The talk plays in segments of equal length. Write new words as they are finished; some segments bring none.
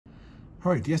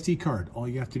All right, the SD card, all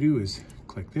you have to do is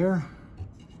click there,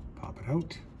 pop it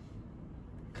out,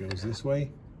 it goes this way,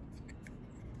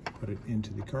 put it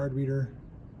into the card reader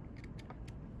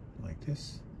like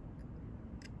this.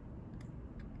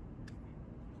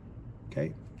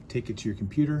 Okay, take it to your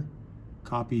computer,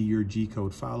 copy your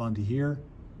G-code file onto here,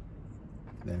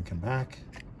 then come back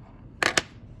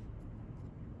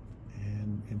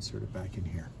and insert it back in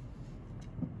here.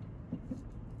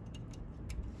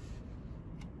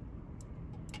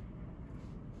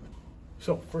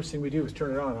 So first thing we do is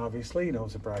turn it on, obviously, no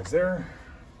surprise there.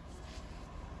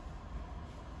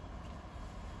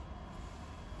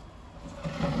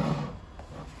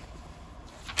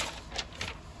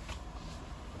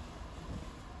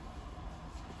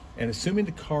 And assuming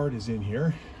the card is in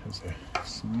here, there's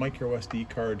a micro SD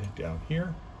card down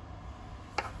here.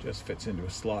 Just fits into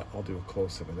a slot. I'll do a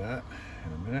close-up of that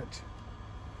in a minute.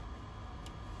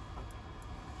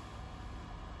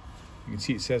 You can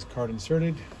see it says card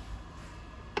inserted.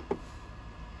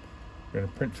 We're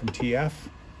going to print from TF.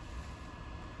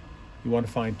 You want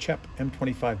to find CHEP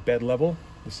M25 bed level.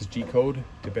 This is G-code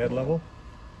to bed level.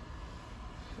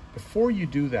 Before you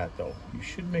do that though, you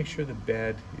should make sure the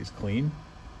bed is clean.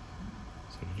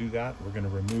 So to do that, we're going to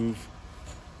remove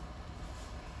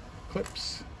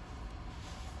clips.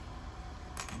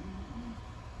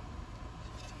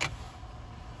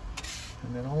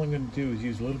 And then all I'm going to do is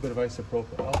use a little bit of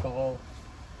isopropyl alcohol.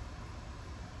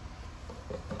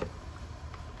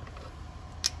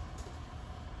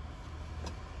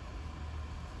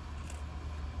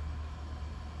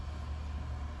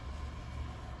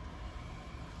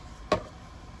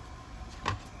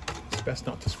 It's best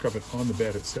not to scrub it on the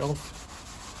bed itself.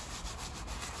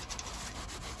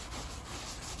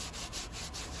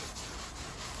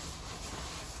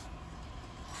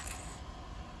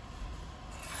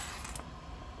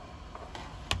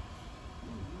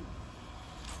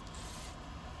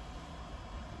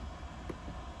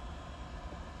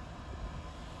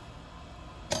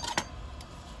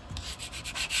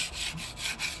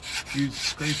 Use a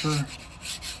scraper.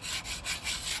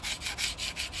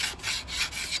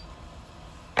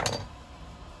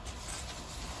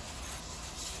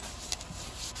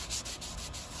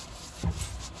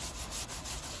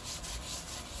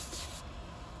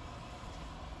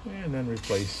 And then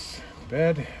replace the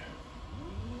bed.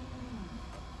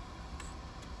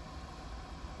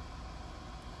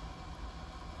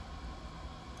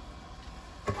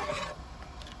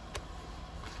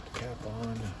 Cap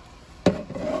on.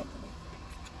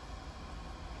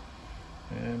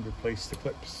 And replace the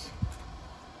clips.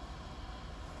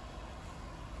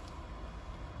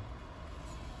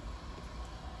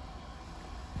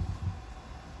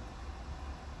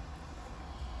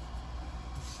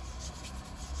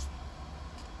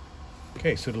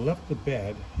 Okay, so to level the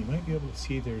bed, you might be able to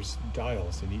see there's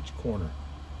dials in each corner.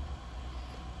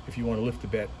 If you want to lift the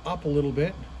bed up a little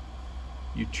bit,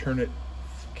 you turn it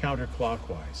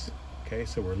counterclockwise. Okay,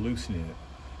 so we're loosening it.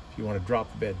 If you want to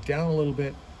drop the bed down a little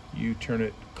bit, you turn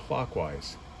it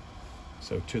clockwise,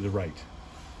 so to the right.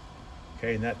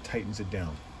 Okay, and that tightens it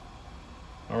down.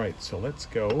 All right, so let's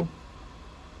go.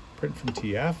 Print from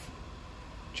TF,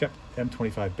 CHEP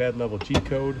M25 bed level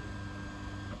G-code.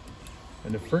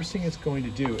 And the first thing it's going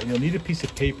to do, and you'll need a piece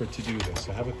of paper to do this,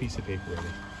 so have a piece of paper ready.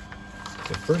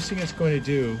 The first thing it's going to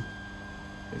do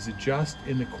is adjust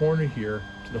in the corner here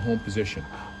to the home position.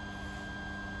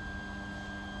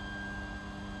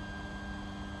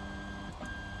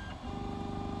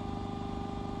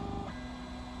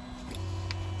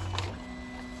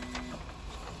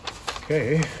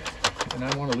 Okay, and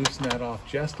I want to loosen that off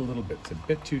just a little bit. It's a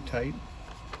bit too tight.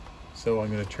 So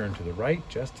I'm going to turn to the right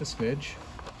just a smidge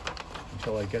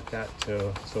until I get that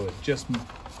to, so it just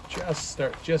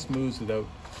moves without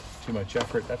too much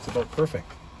effort. That's about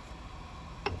perfect.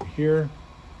 Over here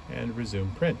and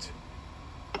resume print.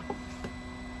 I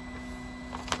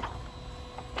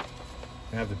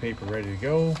have the paper ready to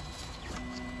go.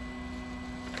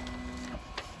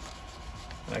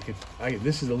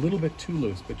 This is a little bit too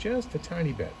loose, but just a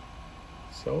tiny bit.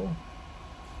 So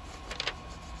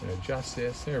I'm going to adjust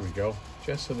this, there we go,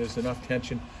 just so there's enough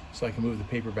tension so I can move the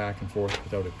paper back and forth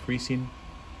without it creasing.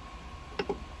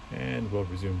 And we'll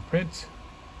resume print.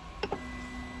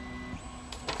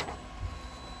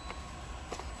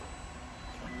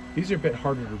 These are a bit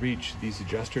harder to reach, these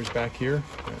adjusters back here.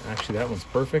 Actually, that one's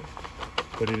perfect,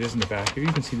 but it is in the back here.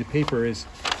 You can see the paper is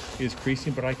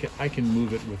creasing, but I can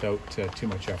move it without too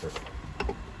much effort.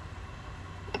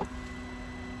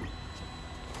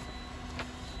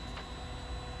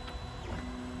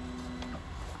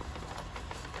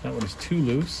 That one is too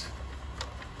loose.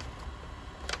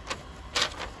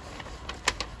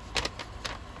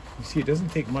 You see, it doesn't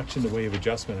take much in the way of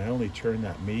adjustment. I only turn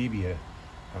that maybe a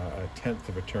tenth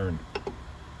of a turn.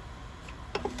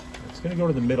 It's going to go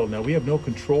to the middle. Now we have no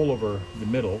control over the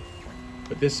middle,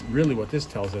 but this really what this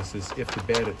tells us is if the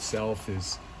bed itself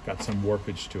is got some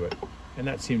warpage to it, and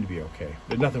that seemed to be okay.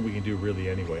 There's nothing we can do really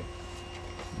anyway.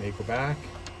 May go back,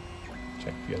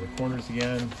 check the other corners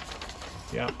again.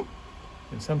 Yeah,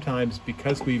 and sometimes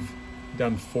because we've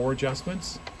done 4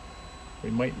 adjustments, we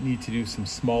might need to do some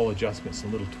small adjustments,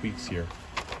 some little tweaks here.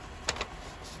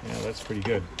 Yeah, that's pretty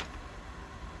good.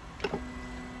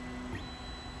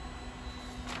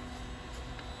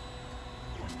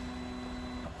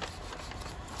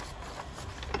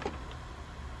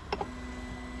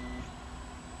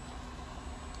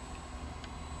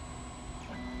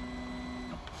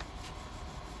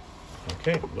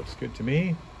 Okay, looks good to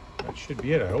me. That should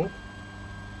be it, I hope.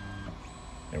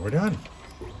 And we're done.